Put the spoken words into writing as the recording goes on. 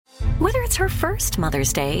Whether it's her first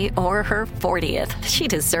Mother's Day or her 40th, she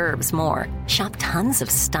deserves more. Shop tons of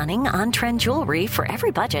stunning on-trend jewelry for every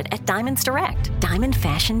budget at Diamonds Direct. Diamond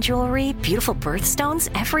fashion jewelry, beautiful birthstones,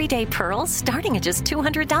 everyday pearls starting at just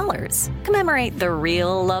 $200. Commemorate the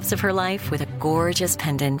real loves of her life with a gorgeous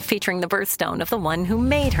pendant featuring the birthstone of the one who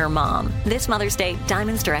made her mom. This Mother's Day,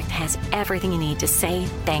 Diamonds Direct has everything you need to say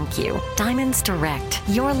thank you. Diamonds Direct.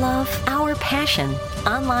 Your love, our passion.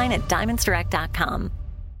 Online at diamondsdirect.com.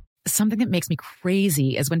 Something that makes me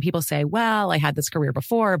crazy is when people say, well, I had this career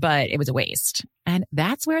before, but it was a waste. And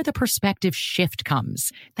that's where the perspective shift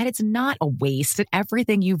comes, that it's not a waste, that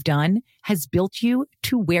everything you've done has built you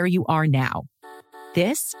to where you are now.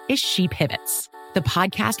 This is She Pivots, the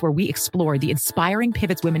podcast where we explore the inspiring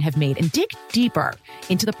pivots women have made and dig deeper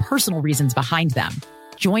into the personal reasons behind them.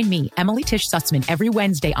 Join me, Emily Tish Sussman, every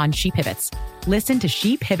Wednesday on She Pivots. Listen to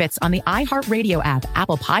She Pivots on the iHeartRadio app,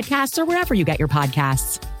 Apple Podcasts, or wherever you get your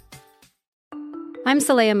podcasts. I'm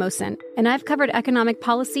Saleha Mohsin, and I've covered economic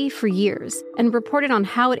policy for years and reported on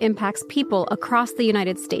how it impacts people across the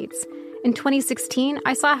United States. In 2016,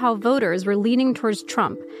 I saw how voters were leaning towards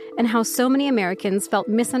Trump and how so many Americans felt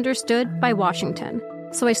misunderstood by Washington.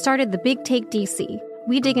 So I started The Big Take DC.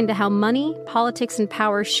 We dig into how money, politics, and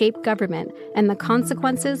power shape government and the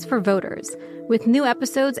consequences for voters. With new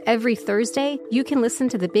episodes every Thursday, you can listen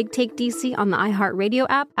to The Big Take DC on the iHeartRadio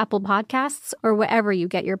app, Apple Podcasts, or wherever you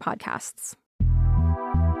get your podcasts.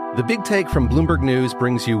 The Big Take from Bloomberg News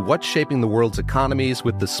brings you what's shaping the world's economies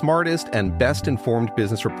with the smartest and best-informed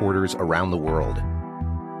business reporters around the world.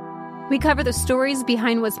 We cover the stories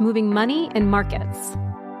behind what's moving money and markets,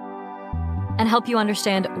 and help you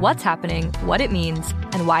understand what's happening, what it means,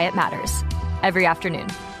 and why it matters every afternoon.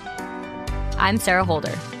 I'm Sarah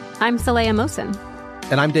Holder. I'm Saleha Mohsin.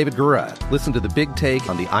 And I'm David Gura. Listen to The Big Take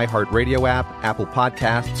on the iHeartRadio app, Apple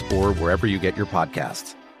Podcasts, or wherever you get your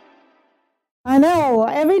podcasts. I know.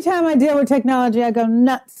 Every time I deal with technology, I go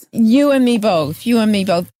nuts. You and me both. You and me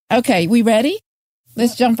both. Okay, we ready?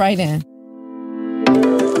 Let's jump right in.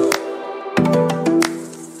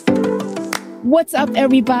 What's up,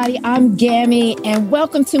 everybody? I'm Gammy, and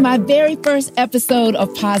welcome to my very first episode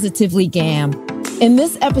of Positively Gam. In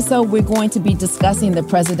this episode, we're going to be discussing the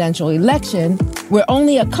presidential election. We're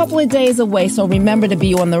only a couple of days away, so remember to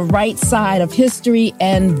be on the right side of history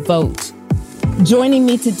and vote. Joining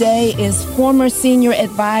me today is former senior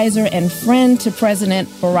advisor and friend to President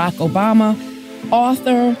Barack Obama,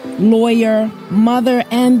 author, lawyer, mother,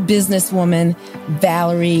 and businesswoman,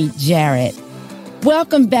 Valerie Jarrett.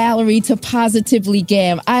 Welcome, Valerie, to Positively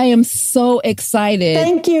Gam. I am so excited.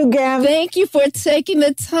 Thank you, Gam. Thank you for taking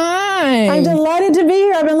the time. I'm delighted to be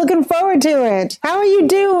here. I've been looking forward to it. How are you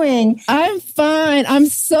doing? I'm fine. I'm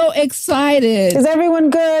so excited. Is everyone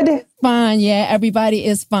good? Fine. Yeah, everybody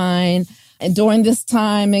is fine. And during this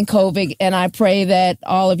time in COVID, and I pray that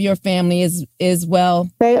all of your family is well.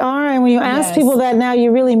 They are. And when you ask people that now, you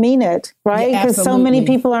really mean it, right? Because so many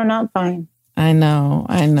people are not fine. I know.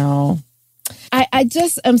 I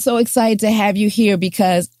just am so excited to have you here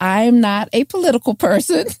because I'm not a political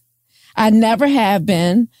person. I never have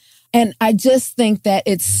been. And I just think that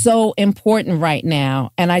it's so important right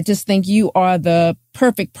now. And I just think you are the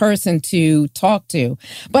perfect person to talk to.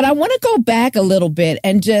 But I want to go back a little bit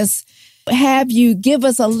and just have you give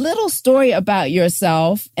us a little story about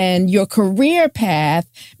yourself and your career path,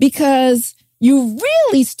 because you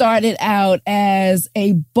really started out as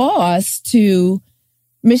a boss to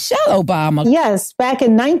Michelle Obama. Yes, back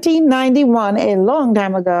in 1991, a long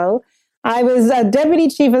time ago, I was a deputy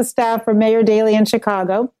chief of staff for Mayor Daley in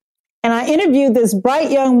Chicago. And I interviewed this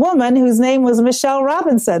bright young woman whose name was Michelle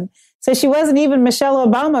Robinson. So she wasn't even Michelle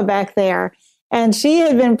Obama back there. And she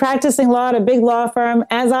had been practicing law at a big law firm,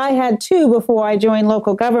 as I had too before I joined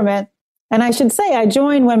local government. And I should say I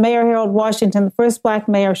joined when Mayor Harold Washington, the first Black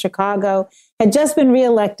mayor of Chicago, had just been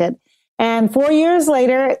reelected. And 4 years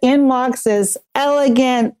later, in walks this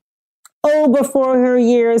elegant, old before her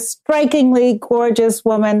years, strikingly gorgeous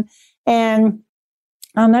woman. And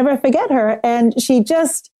I'll never forget her. And she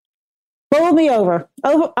just bowled me over,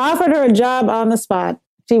 offered her a job on the spot.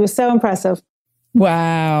 She was so impressive.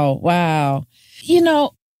 Wow. You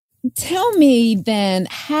know, tell me then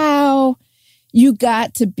how you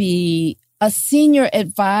got to be a senior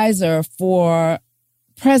advisor for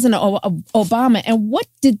President Obama, and what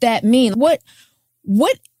did that mean? What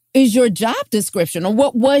is your job description, or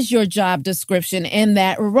what was your job description in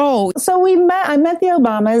that role? So I met the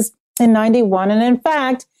Obamas in 91. And in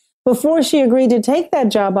fact, before she agreed to take that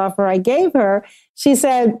job offer I gave her, she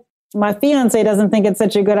said, my fiance doesn't think it's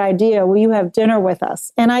such a good idea. Will you have dinner with us?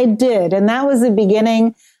 And I did. And that was the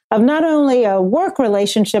beginning of not only a work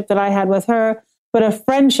relationship that I had with her, but a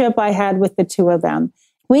friendship I had with the two of them.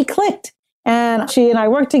 We clicked, and she and I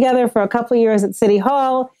worked together for a couple of years at City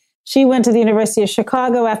Hall. She went to the University of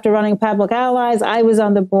Chicago after running Public Allies. I was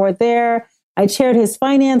on the board there. I chaired his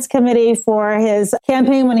finance committee for his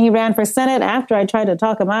campaign when he ran for Senate after I tried to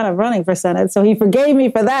talk him out of running for Senate. So he forgave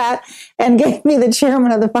me for that and gave me the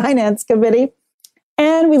chairman of the finance committee.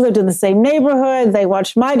 And we lived in the same neighborhood. They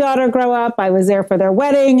watched my daughter grow up. I was there for their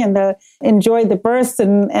wedding and enjoyed the births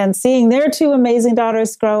and seeing their two amazing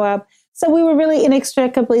daughters grow up. So we were really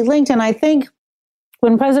inextricably linked. And I think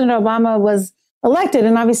when President Obama was elected,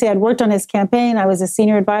 and obviously I'd worked on his campaign, I was a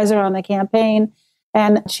senior advisor on the campaign,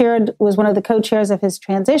 and was one of the co-chairs of his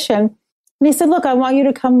transition. And he said, look, I want you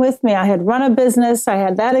to come with me. I had run a business. I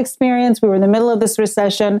had that experience. We were in the middle of this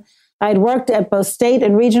recession. I had worked at both state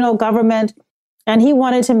and regional government. And he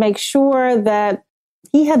wanted to make sure that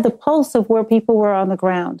he had the pulse of where people were on the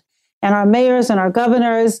ground. And our mayors and our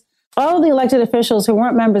governors, all the elected officials who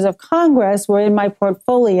weren't members of Congress were in my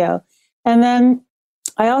portfolio. And then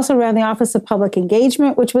I also ran the Office of Public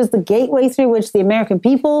Engagement, which was the gateway through which the American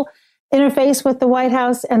people interface with the White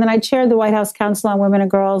House. And then I chaired the White House Council on Women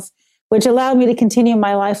and Girls, which allowed me to continue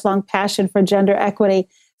my lifelong passion for gender equity.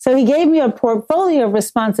 So he gave me a portfolio of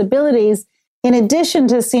responsibilities in addition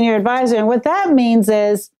to senior advisor. And what that means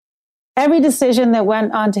is every decision that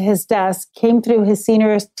went onto his desk came through his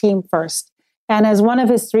senior team first. And as one of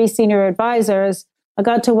his 3 senior advisors, I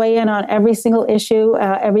got to weigh in on every single issue,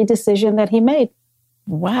 every decision that he made.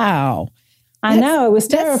 Wow. I know, it was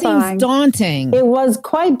terrifying. That seems daunting. It was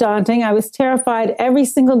quite daunting. I was terrified every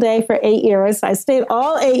single day for 8 years. I stayed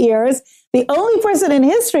all 8 years. The only person in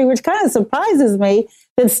history, which kind of surprises me,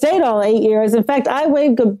 that stayed all 8 years. In fact, I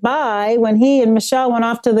waved goodbye when he and Michelle went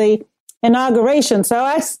off to the inauguration. So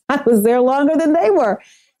I was there longer than they were.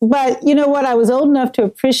 But you know what? I was old enough to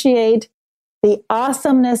appreciate the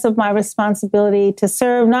awesomeness of my responsibility to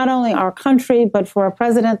serve not only our country, but for a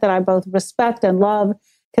president that I both respect and love.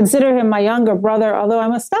 Consider him my younger brother, although I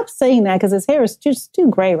must stop saying that because his hair is just too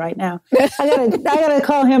gray right now. I gotta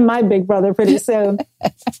call him my big brother pretty soon.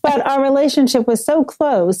 But our relationship was so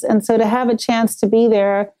close. And so to have a chance to be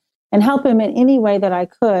there and help him in any way that I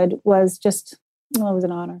could was just, it was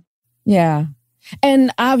an honor. Yeah.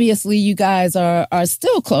 And obviously you guys are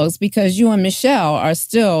still close because you and Michelle are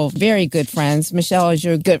still very good friends. Michelle is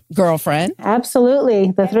your good girlfriend.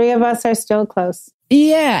 Absolutely. The 3 of us are still close.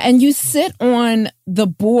 Yeah. And you sit on the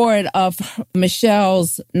board of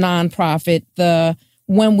Michelle's nonprofit, the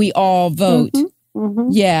When We All Vote. Mm-hmm. Mm-hmm.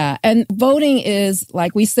 Yeah. And voting is,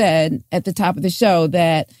 like we said at the top of the show,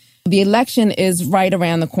 that the election is right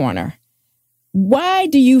around the corner. Why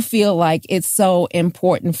do you feel like it's so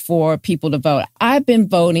important for people to vote? I've been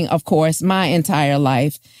voting, of course, my entire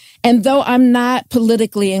life. And though I'm not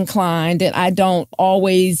politically inclined and I don't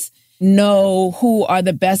always know who are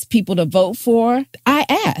the best people to vote for, I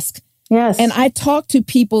ask. Yes. And I talk to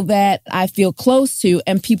people that I feel close to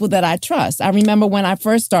and people that I trust. I remember when I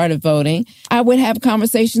first started voting, I would have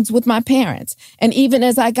conversations with my parents. And even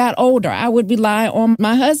as I got older, I would rely on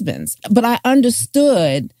my husband's. But I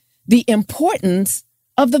understood the importance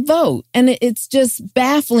of the vote. And it's just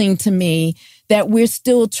baffling to me that we're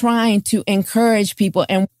still trying to encourage people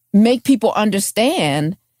and make people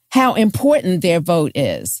understand how important their vote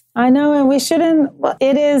is. I know, and we shouldn't.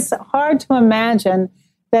 It is hard to imagine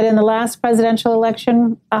that in the last presidential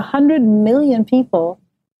election, 100 million people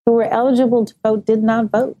who were eligible to vote did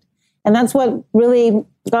not vote. And that's what really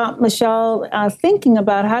got Michelle thinking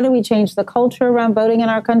about how do we change the culture around voting in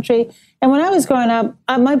our country. And when I was growing up,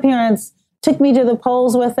 my parents took me to the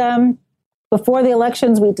polls with them. Before the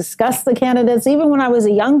elections, we discussed the candidates. Even when I was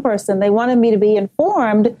a young person, they wanted me to be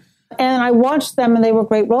informed. And I watched them and they were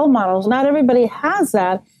great role models. Not everybody has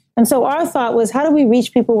that. And so our thought was, how do we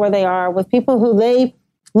reach people where they are with people who they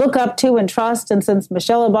look up to and trust? And since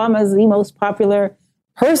Michelle Obama is the most popular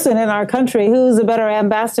person in our country, who's a better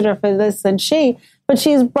ambassador for this than she? But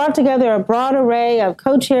she's brought together a broad array of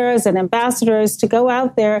co-chairs and ambassadors to go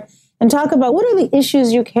out there and talk about what are the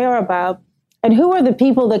issues you care about and who are the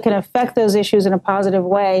people that can affect those issues in a positive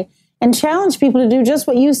way and challenge people to do just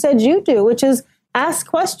what you said you do, which is ask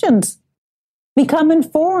questions, become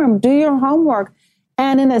informed, do your homework.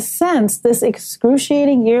 And in a sense, this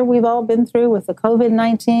excruciating year we've all been through with the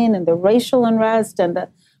COVID-19 and the racial unrest and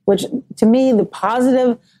which to me, the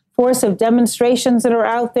positive force of demonstrations that are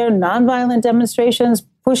out there, nonviolent demonstrations,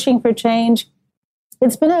 pushing for change.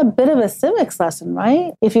 It's been a bit of a civics lesson,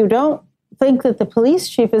 right? If you don't think that the police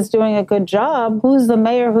chief is doing a good job, who's the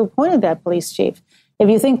mayor who appointed that police chief? If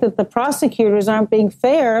you think that the prosecutors aren't being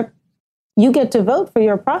fair, you get to vote for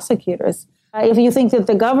your prosecutors. If you think that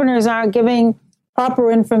the governors aren't giving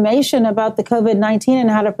proper information about the COVID-19 and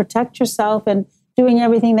how to protect yourself and doing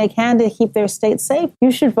everything they can to keep their state safe,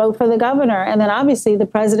 you should vote for the governor. And then obviously the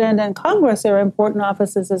president and Congress are important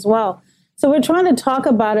offices as well. So we're trying to talk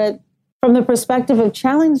about it from the perspective of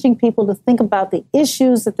challenging people to think about the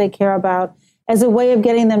issues that they care about as a way of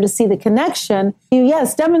getting them to see the connection.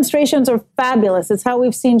 Yes, demonstrations are fabulous. It's how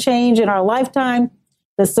we've seen change in our lifetime.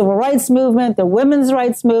 The civil rights movement, the women's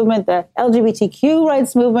rights movement, the LGBTQ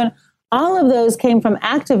rights movement, all of those came from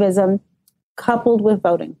activism coupled with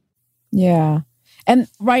voting. Yeah. And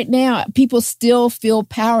right now, people still feel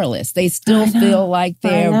powerless. They still feel like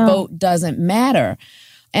their vote doesn't matter.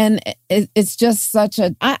 And it's just such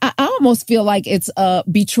I almost feel like it's a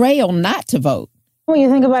betrayal not to vote. When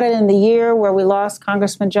you think about it, in the year where we lost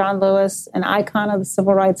Congressman John Lewis, an icon of the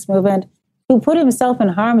civil rights movement, who put himself in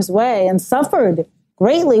harm's way and suffered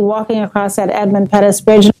greatly walking across that Edmund Pettus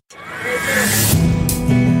Bridge.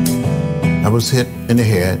 I was hit in the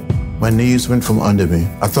head. My knees went from under me.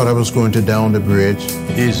 I thought I was going to down the bridge.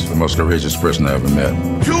 He's the most courageous person I ever met.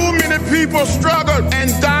 Too many people struggled and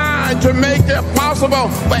died to make it possible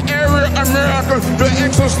for every American to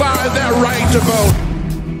exercise their right to vote.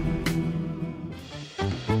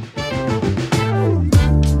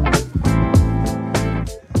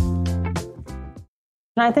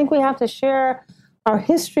 And I think we have to share our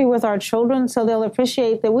history with our children so they'll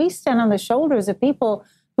appreciate that we stand on the shoulders of people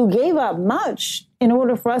who gave up much in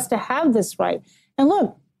order for us to have this right. And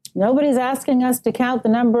look, nobody's asking us to count the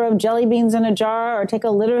number of jelly beans in a jar or take a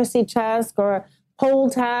literacy test or a poll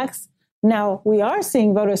tax. Now, we are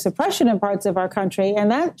seeing voter suppression in parts of our country,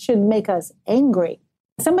 and that should make us angry.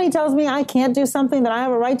 If somebody tells me I can't do something that I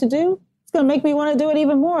have a right to do, it's going to make me want to do it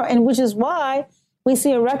even more, and which is why we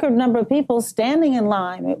see a record number of people standing in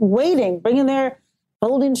line, waiting, bringing their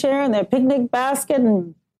folding chair and their picnic basket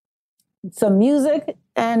and some music,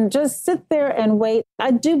 and just sit there and wait.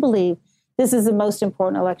 I do believe this is the most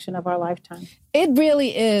important election of our lifetime. It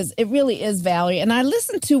really is. It really is, Valerie. And I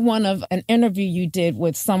listened to an interview you did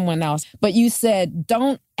with someone else, but you said,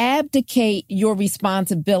 don't abdicate your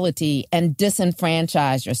responsibility and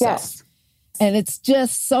disenfranchise yourself. Yes. And it's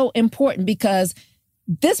just so important because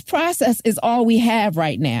this process is all we have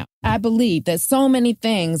right now. I believe that so many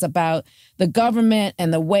things about the government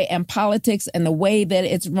and the way and politics and the way that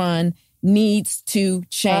it's run needs to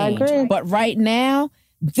change. I agree. But right now,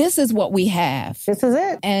 this is what we have. This is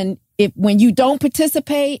it. And when you don't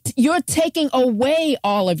participate, you're taking away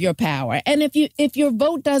all of your power. And if your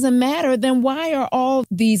vote doesn't matter, then why are all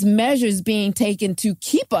these measures being taken to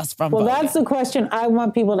keep us from voting? Well, that's the question I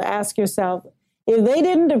want people to ask yourself. If they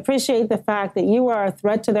didn't appreciate the fact that you are a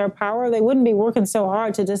threat to their power, they wouldn't be working so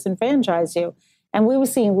hard to disenfranchise you. And we've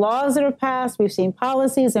seen laws that are passed. We've seen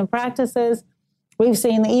policies and practices. We've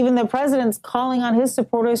seen even the president's calling on his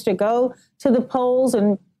supporters to go to the polls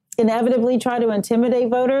and inevitably try to intimidate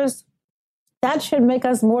voters. That should make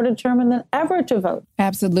us more determined than ever to vote.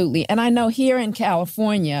 Absolutely. And I know here in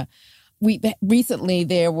California, recently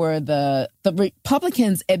there were the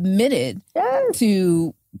Republicans admitted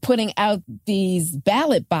to putting out these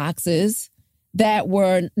ballot boxes that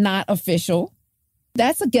were not official.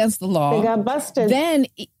 That's against the law. They got busted.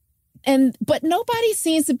 But nobody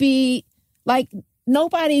seems to be like,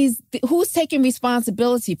 who's taking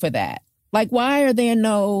responsibility for that? Like, why are there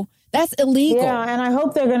that's illegal. Yeah, and I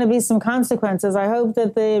hope there are going to be some consequences. I hope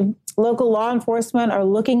that the local law enforcement are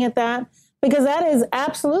looking at that, because that is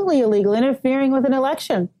absolutely illegal, interfering with an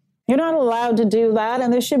election. You're not allowed to do that,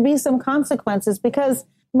 and there should be some consequences, because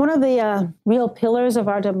one of the real pillars of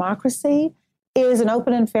our democracy is an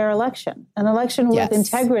open and fair election, an election with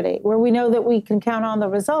integrity, where we know that we can count on the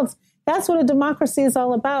results. That's what a democracy is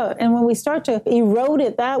all about. And when we start to erode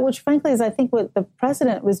it, that, which frankly is, I think, what the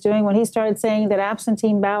president was doing when he started saying that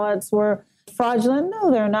absentee ballots were fraudulent. No,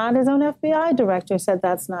 they're not. His own FBI director said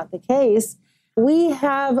that's not the case. We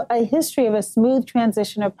have a history of a smooth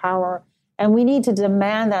transition of power, and we need to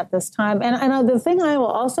demand that this time. And the thing I will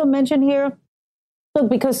also mention here, look,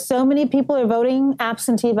 because so many people are voting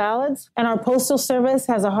absentee ballots, and our postal service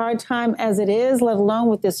has a hard time as it is, let alone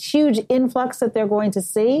with this huge influx that they're going to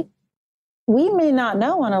see, we may not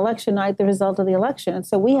know on election night the result of the election. And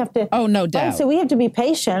so we have to... Oh, no doubt. So we have to be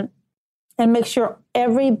patient and make sure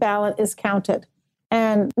every ballot is counted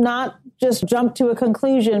and not just jump to a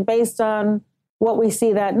conclusion based on what we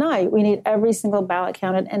see that night. We need every single ballot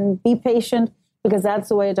counted, and be patient, because that's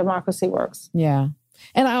the way a democracy works. Yeah.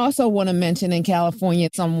 And I also want to mention, in California,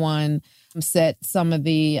 someone set some of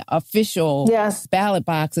the official ballot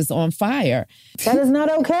boxes on fire. That is not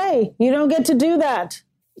okay. You don't get to do that.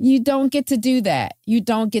 You don't get to do that. You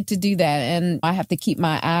don't get to do that. And I have to keep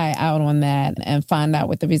my eye out on that and find out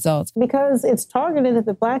what the results. Because it's targeted at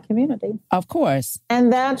the Black community. Of course.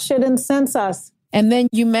 And that should incense us. And then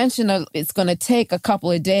you mentioned it's going to take a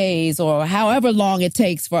couple of days or however long it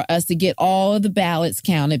takes for us to get all of the ballots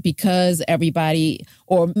counted because everybody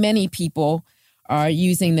or many people are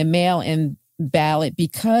using the mail-in ballot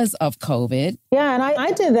because of COVID. Yeah, and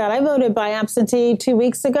I did that. I voted by absentee 2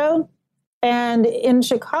 weeks ago. And in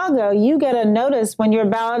Chicago, you get a notice when your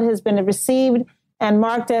ballot has been received and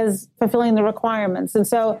marked as fulfilling the requirements. And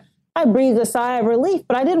so I breathed a sigh of relief,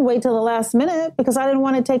 but I didn't wait till the last minute because I didn't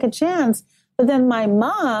want to take a chance. But then my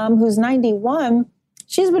mom, who's 91,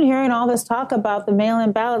 she's been hearing all this talk about the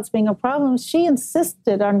mail-in ballots being a problem. She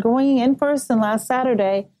insisted on going in person last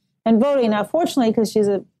Saturday and voting. Now, fortunately, because she's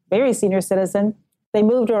a very senior citizen, they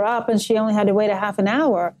moved her up and she only had to wait a half an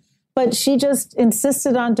hour. But she just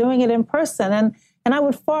insisted on doing it in person. And I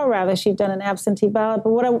would far rather she'd done an absentee ballot.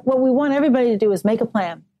 But what we want everybody to do is make a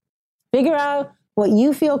plan. Figure out what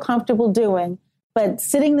you feel comfortable doing. But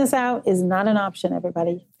sitting this out is not an option,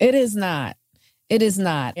 everybody. It is not. It is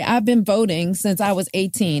not. I've been voting since I was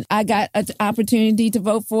 18. I got an opportunity to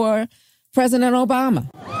vote for President Obama.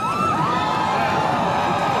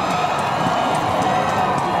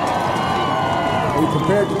 Are you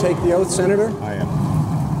prepared to take the oath, Senator? I am.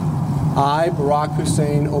 I, Barack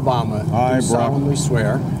Hussein Obama, do solemnly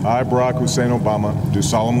swear. I, Barack Hussein Obama, do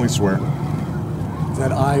solemnly swear.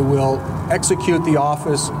 That I will execute the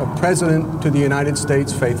office of President to the United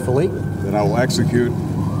States faithfully. That I will execute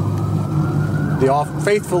the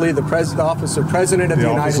office of President of the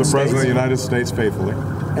United States. The office of President of the United States faithfully.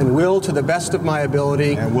 And will, to the best of my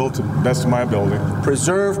ability. And will, to the best of my ability.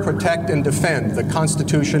 Preserve, protect, and defend the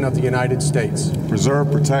Constitution of the United States. Preserve,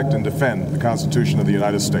 protect, and defend the Constitution of the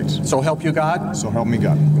United States. So help you God. So help me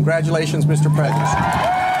God. Congratulations, Mr. President.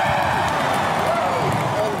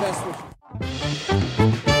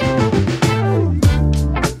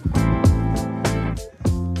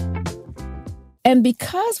 And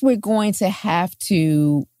because we're going to have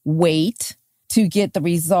to wait to get the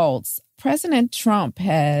results, President Trump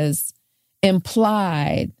has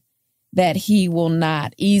implied that he will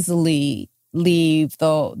not easily leave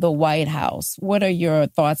the White House. What are your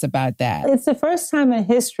thoughts about that? It's the first time in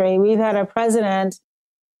history we've had a president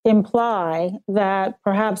imply that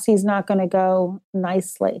perhaps he's not going to go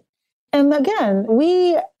nicely. And again,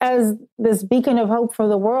 we, as this beacon of hope for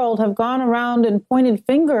the world, have gone around and pointed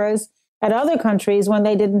fingers at other countries when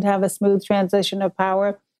they didn't have a smooth transition of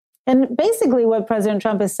power. And basically what President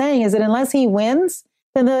Trump is saying is that unless he wins,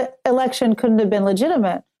 then the election couldn't have been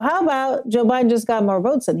legitimate. How about Joe Biden just got more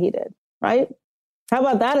votes than he did, right? How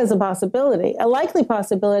about that as a possibility? A likely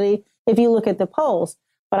possibility if you look at the polls.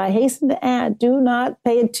 But I hasten to add, do not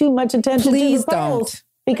pay too much attention to the polls. Please don't.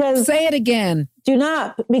 Because say it again. Do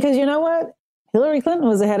not. Because you know what? Hillary Clinton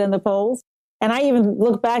was ahead in the polls. And I even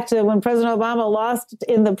look back to when President Obama lost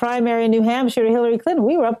in the primary in New Hampshire to Hillary Clinton.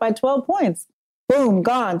 We were up by 12 points. Boom,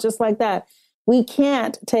 gone, just like that. We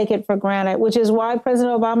can't take it for granted, which is why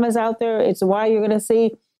President Obama is out there. It's why you're going to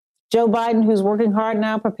see Joe Biden, who's working hard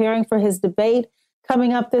now, preparing for his debate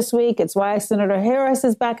coming up this week. It's why Senator Harris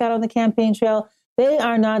is back out on the campaign trail. They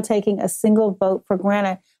are not taking a single vote for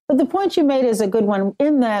granted. But the point you made is a good one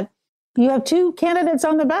in that you have two candidates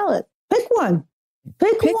on the ballot. Pick one.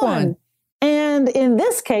 Pick one. And in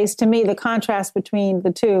this case, to me, the contrast between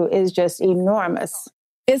the two is just enormous.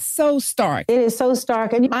 It's so stark. It is so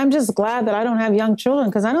stark. And I'm just glad that I don't have young children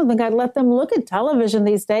because I don't think I'd let them look at television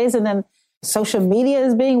these days. And then social media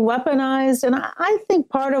is being weaponized. And I think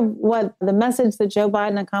part of what the message that Joe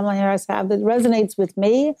Biden and Kamala Harris have that resonates with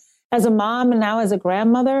me as a mom and now as a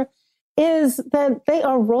grandmother is that they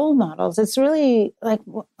are role models. It's really like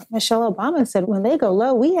what Michelle Obama said, when they go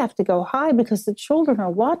low, we have to go high because the children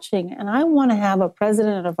are watching. And I want to have a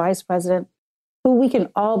president and a vice president who we can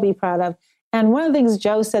all be proud of. And one of the things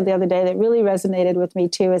Joe said the other day that really resonated with me,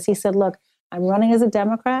 too, is he said, look, I'm running as a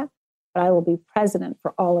Democrat, but I will be president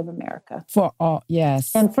for all of America. For all,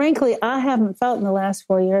 yes. And frankly, I haven't felt in the last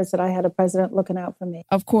 4 years that I had a president looking out for me.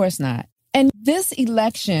 Of course not. And this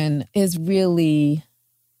election is really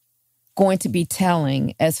going to be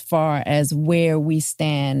telling as far as where we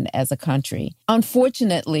stand as a country.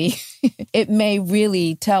 Unfortunately, it may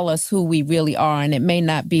really tell us who we really are, and it may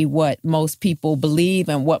not be what most people believe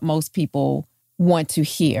and what most people want to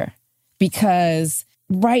hear. Because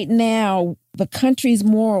right now, the country's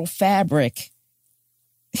moral fabric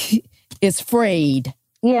is frayed,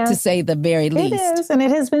 to say the very least. It is, and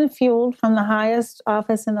it has been fueled from the highest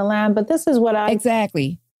office in the land. But this is what I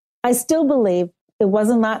still believe. It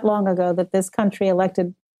wasn't that long ago that this country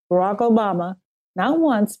elected Barack Obama not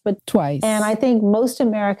once, but twice. And I think most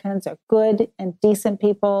Americans are good and decent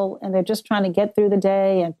people, and they're just trying to get through the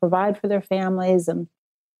day and provide for their families and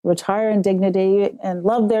retire in dignity and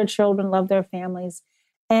love their children, love their families.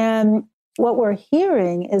 And what we're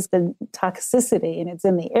hearing is the toxicity, and it's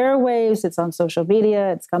in the airwaves, it's on social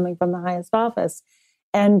media, it's coming from the highest office.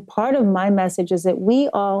 And part of my message is that we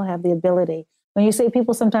all have the ability. When you say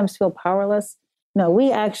people sometimes feel powerless, no,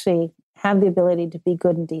 we actually have the ability to be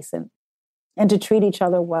good and decent and to treat each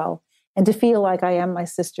other well and to feel like I am my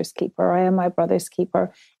sister's keeper, I am my brother's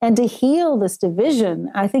keeper, and to heal this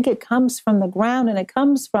division. I think it comes from the ground, and it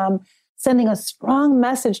comes from sending a strong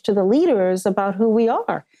message to the leaders about who we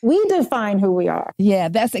are. We define who we are. Yeah,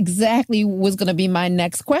 that's exactly was going to be my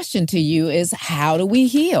next question to you is how do we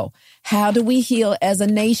heal? How do we heal as a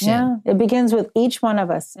nation? Yeah, it begins with each one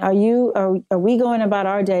of us. Are we going about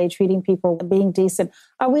our day treating people, being decent?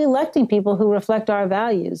 Are we electing people who reflect our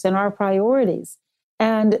values and our priorities?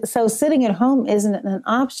 And so sitting at home isn't an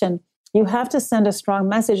option. You have to send a strong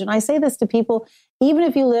message. And I say this to people, even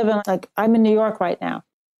if you live in, like I'm in New York right now,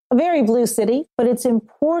 a very blue city, but it's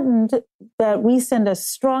important that we send a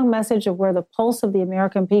strong message of where the pulse of the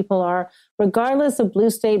American people are, regardless of blue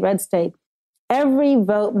state, red state. Every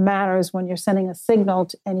vote matters when you're sending a signal,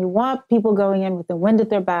 and you want people going in with the wind at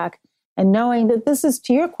their back and knowing that this is,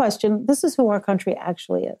 to your question, this is who our country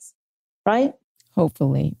actually is, right?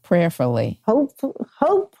 Hopefully, prayerfully.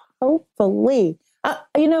 Hopefully.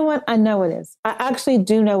 You know what? I know it is. I actually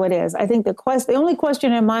do know it is. I think the only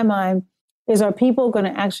question in my mind is, are people going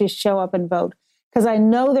to actually show up and vote? Because I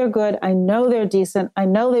know they're good. I know they're decent. I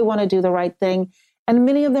know they want to do the right thing. And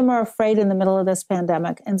many of them are afraid in the middle of this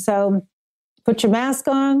pandemic. And so put your mask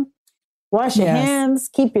on, wash your hands,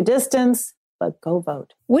 keep your distance, but go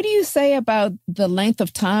vote. What do you say about the length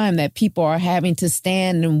of time that people are having to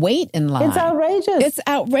stand and wait in line? It's outrageous. It's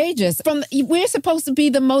outrageous. We're supposed to be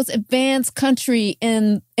the most advanced country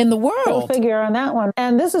in the world. Go figure on that one.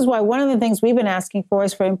 And this is why one of the things we've been asking for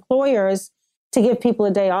is for employers to give people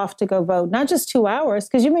a day off to go vote, not just 2 hours,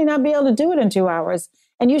 because you may not be able to do it in 2 hours.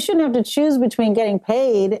 And you shouldn't have to choose between getting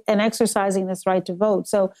paid and exercising this right to vote.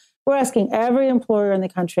 So we're asking every employer in the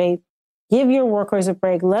country, give your workers a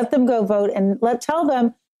break, let them go vote, and tell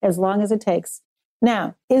them as long as it takes.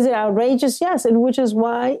 Now, is it outrageous? Yes. And which is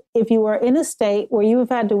why if you are in a state where you have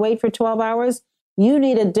had to wait for 12 hours, you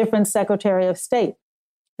need a different Secretary of State.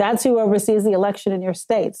 That's who oversees the election in your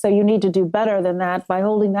state. So you need to do better than that by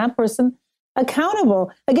holding that person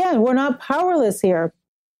accountable. Again, we're not powerless here.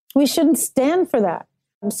 We shouldn't stand for that.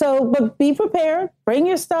 So, but be prepared, bring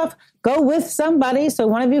your stuff, go with somebody so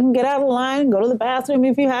one of you can get out of line, go to the bathroom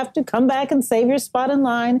if you have to, come back and save your spot in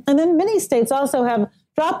line. And then many states also have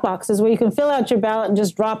drop boxes where you can fill out your ballot and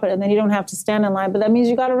just drop it, and then you don't have to stand in line. But that means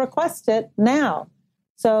you got to request it now.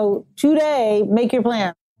 So today, make your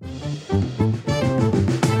plan.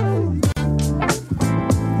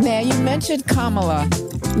 Now, you mentioned Kamala.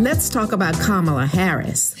 Let's talk about Kamala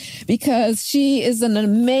Harris, because she is an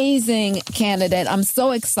amazing candidate. I'm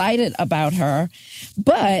so excited about her.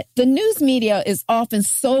 But the news media is often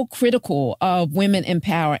so critical of women in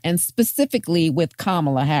power, and specifically with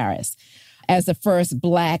Kamala Harris as the first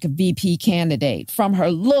Black VP candidate. From her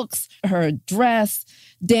looks, her dress,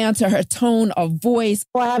 down to her tone of voice.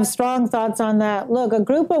 Well, I have strong thoughts on that. Look, a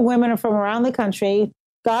group of women from around the country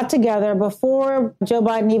got together before Joe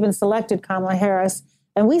Biden even selected Kamala Harris.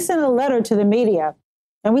 And we sent a letter to the media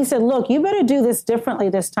and we said, look, you better do this differently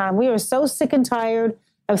this time. We are so sick and tired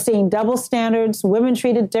of seeing double standards, women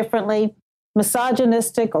treated differently,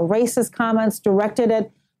 misogynistic or racist comments directed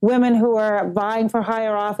at women who are vying for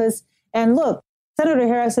higher office. And look, Senator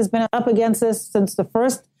Harris has been up against this since the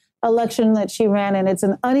first election that she ran, and it's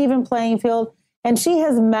an uneven playing field. And she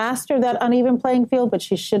has mastered that uneven playing field, but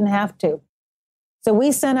she shouldn't have to. So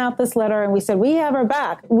we sent out this letter and we said, we have her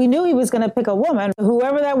back. We knew he was going to pick a woman.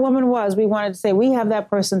 Whoever that woman was, we wanted to say, we have that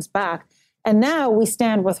person's back. And now we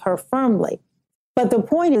stand with her firmly. But the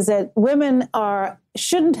point is that women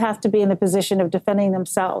shouldn't have to be in the position of defending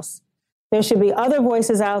themselves. There should be other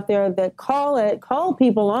voices out there that call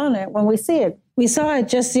people on it when we see it. We saw it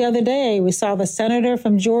just the other day. We saw the senator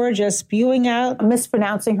from Georgia spewing out,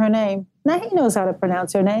 mispronouncing her name. Now he knows how to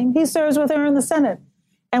pronounce her name. He serves with her in the Senate.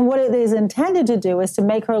 And what it is intended to do is to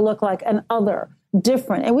make her look like an other,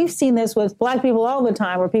 different. And we've seen this with Black people all the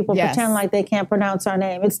time, where people pretend like they can't pronounce our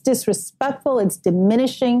name. It's disrespectful, it's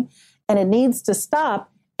diminishing, and it needs to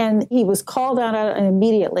stop. And he was called out on it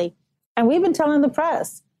immediately. And we've been telling the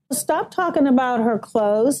press, stop talking about her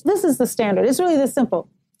clothes. This is the standard. It's really this simple.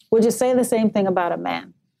 Would you say the same thing about a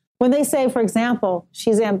man? When they say, for example,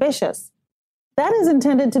 she's ambitious, that is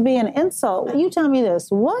intended to be an insult. You tell me this,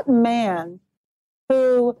 what man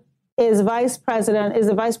who is vice president, is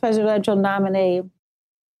a vice presidential nominee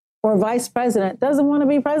or vice president, doesn't want to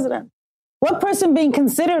be president? What person being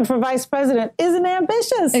considered for vice president isn't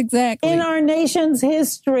ambitious? Exactly. In our nation's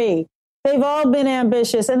history, they've all been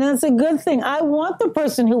ambitious. And that's a good thing. I want the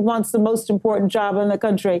person who wants the most important job in the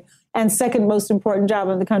country and second most important job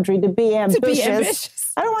in the country to be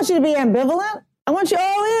ambitious. I don't want you to be ambivalent. I want you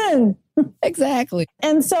all in. Exactly.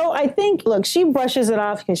 And so I think, look, she brushes it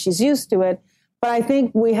off because she's used to it. But I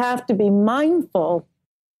think we have to be mindful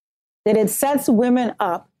that it sets women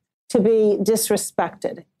up to be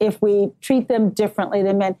disrespected if we treat them differently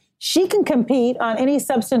than men. She can compete on any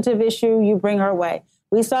substantive issue you bring her way.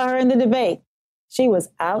 We saw her in the debate. She was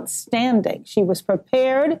outstanding. She was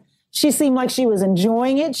prepared. She seemed like she was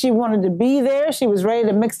enjoying it. She wanted to be there. She was ready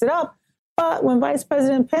to mix it up. But when Vice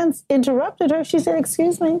President Pence interrupted her, she said,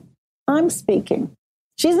 "Excuse me, I'm speaking."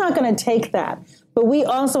 She's not going to take that. But we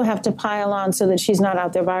also have to pile on so that she's not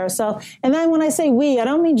out there by herself. And then when I say we, I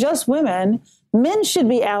don't mean just women. Men should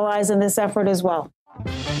be allies in this effort as well.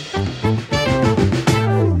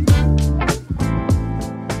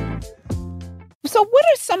 So what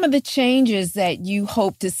are some of the changes that you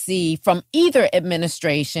hope to see from either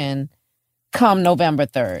administration come November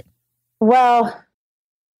 3rd? Well,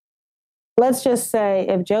 let's just say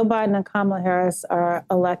if Joe Biden and Kamala Harris are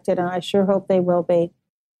elected, and I sure hope they will be,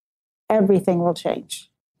 everything will change.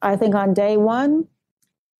 I think on day one,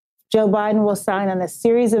 Joe Biden will sign on a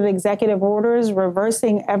series of executive orders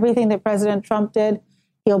reversing everything that President Trump did.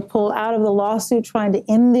 He'll pull out of the lawsuit trying to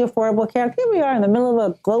end the Affordable Care Act. Here we are in the middle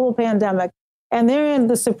of a global pandemic, and they're in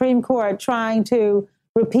the Supreme Court trying to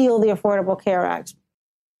repeal the Affordable Care Act.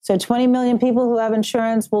 So 20 million people who have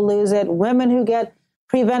insurance will lose it. Women who get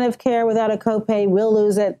preventive care without a copay will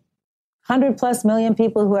lose it. 100+ million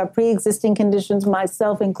people who have pre-existing conditions,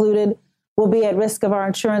 myself included, will be at risk of our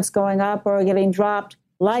insurance going up or getting dropped.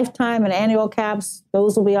 Lifetime and annual caps,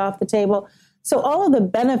 those will be off the table. So all of the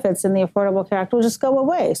benefits in the Affordable Care Act will just go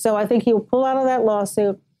away. So I think he'll pull out of that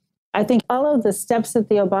lawsuit. I think all of the steps that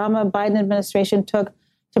the Obama-Biden administration took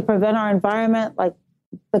to prevent our environment, like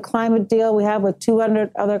the climate deal we have with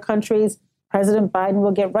 200 other countries, President Biden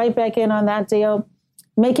will get right back in on that deal,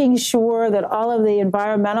 making sure that all of the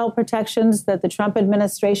environmental protections that the Trump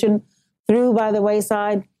administration threw by the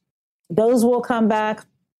wayside, those will come back.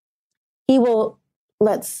 He will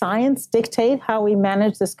let science dictate how we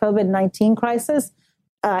manage this COVID-19 crisis.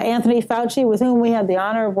 Anthony Fauci, with whom we had the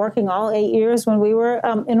honor of working all 8 years when we were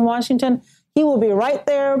in Washington, he will be right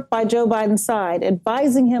there by Joe Biden's side,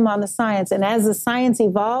 advising him on the science. And as the science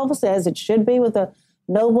evolves, as it should be with a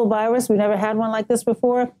novel virus, we never had one like this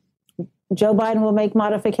before, Joe Biden will make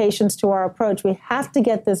modifications to our approach. We have to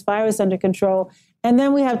get this virus under control, and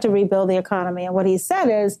then we have to rebuild the economy. And what he said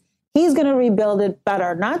is he's going to rebuild it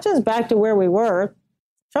better, not just back to where we were.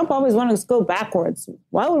 Trump always wanted us to go backwards.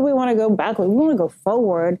 Why would we want to go backwards? We want to go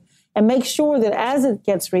forward and make sure that as it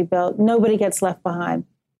gets rebuilt, nobody gets left behind.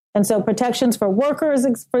 And so protections for workers,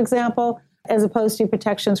 for example, as opposed to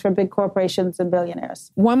protections for big corporations and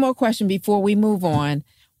billionaires. One more question before we move on.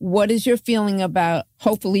 What is your feeling about,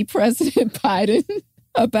 hopefully, President Biden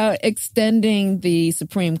about extending the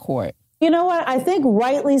Supreme Court? You know what? I think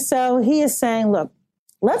rightly so. He is saying, look,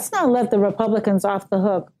 let's not let the Republicans off the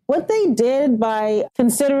hook. What they did by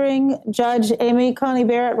considering Judge Amy Coney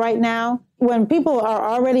Barrett right now, when people are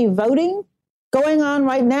already voting, going on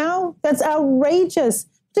right now, that's outrageous,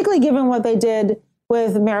 particularly given what they did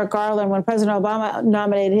with Merrick Garland when President Obama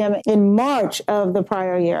nominated him in March of the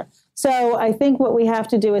prior year. So I think what we have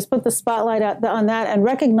to do is put the spotlight on that and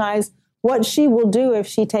recognize what she will do if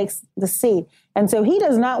she takes the seat. And so he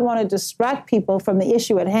does not want to distract people from the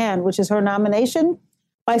issue at hand, which is her nomination,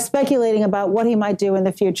 by speculating about what he might do in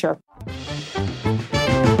the future.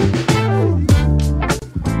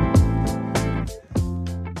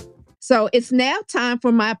 So it's now time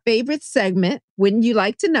for my favorite segment, Wouldn't You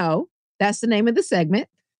Like to Know? That's the name of the segment,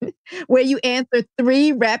 where you answer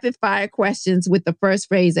 3 rapid-fire questions with the first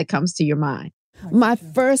phrase that comes to your mind. My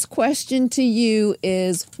first question to you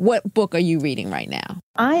is, what book are you reading right now?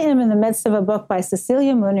 I am in the midst of a book by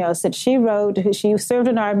Cecilia Munoz that she wrote, who she served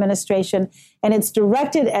in our administration, and it's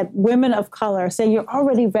directed at women of color, saying you're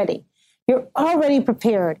already ready. You're already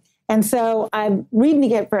prepared. And so I'm reading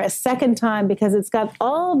it for a second time because it's got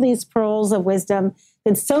all these pearls of wisdom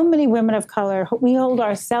that so many women of color, we hold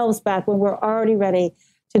ourselves back when we're already ready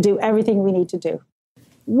to do everything we need to do.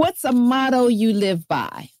 What's a motto you live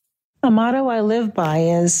by? A motto I live by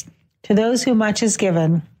is, to those who much is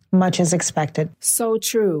given, much is expected. So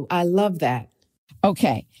true. I love that.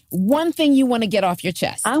 Okay. One thing you want to get off your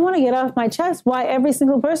chest. I want to get off my chest why every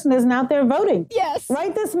single person isn't out there voting. Yes.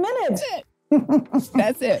 Right this minute.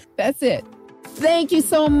 That's it. Thank you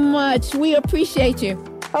so much. We appreciate you.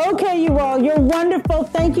 Okay, you all. You're wonderful.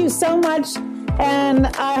 Thank you so much. And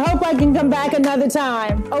I hope I can come back another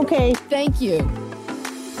time. Okay. Thank you.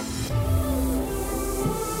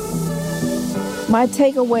 My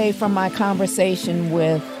takeaway from my conversation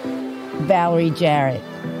with Valerie Jarrett.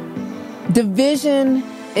 Division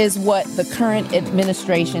is what the current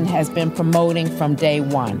administration has been promoting from day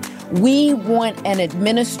one. We want an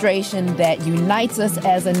administration that unites us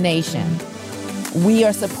as a nation. We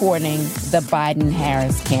are supporting the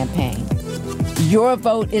Biden-Harris campaign. Your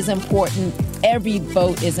vote is important. Every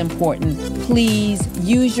vote is important. Please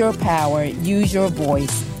use your power, use your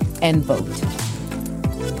voice, and vote.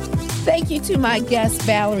 Thank you to my guest,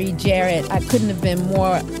 Valerie Jarrett. I couldn't have been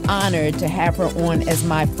more honored to have her on as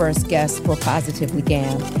my first guest for Positively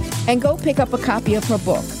Gam. And go pick up a copy of her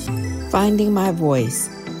book, Finding My Voice.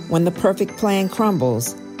 When the Perfect Plan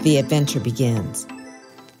Crumbles, the Adventure Begins.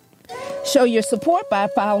 Show your support by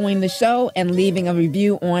following the show and leaving a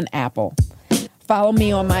review on Apple. Follow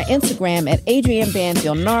me on my Instagram at Adrienne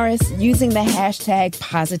Banfield Norris using the hashtag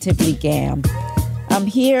PositivelyGam. I'm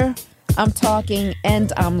here, I'm talking,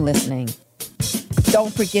 and I'm listening.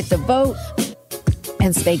 Don't forget to vote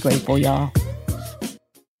and stay grateful, y'all.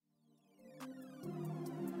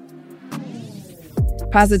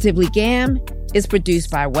 Positively Gam is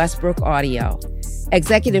produced by Westbrook Audio.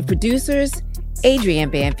 Executive producers, Adrienne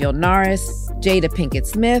Banfield Norris, Jada Pinkett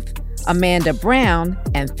Smith, Amanda Brown,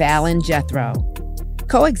 and Fallon Jethro.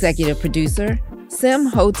 Co-executive producer, Sim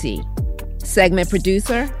Hoti. Segment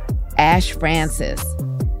producer, Ash Francis.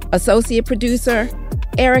 Associate producer,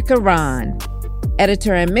 Erica Ron.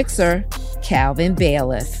 Editor and mixer, Calvin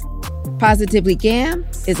Bailiff. Positively Gam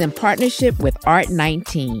is in partnership with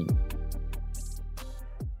Art19.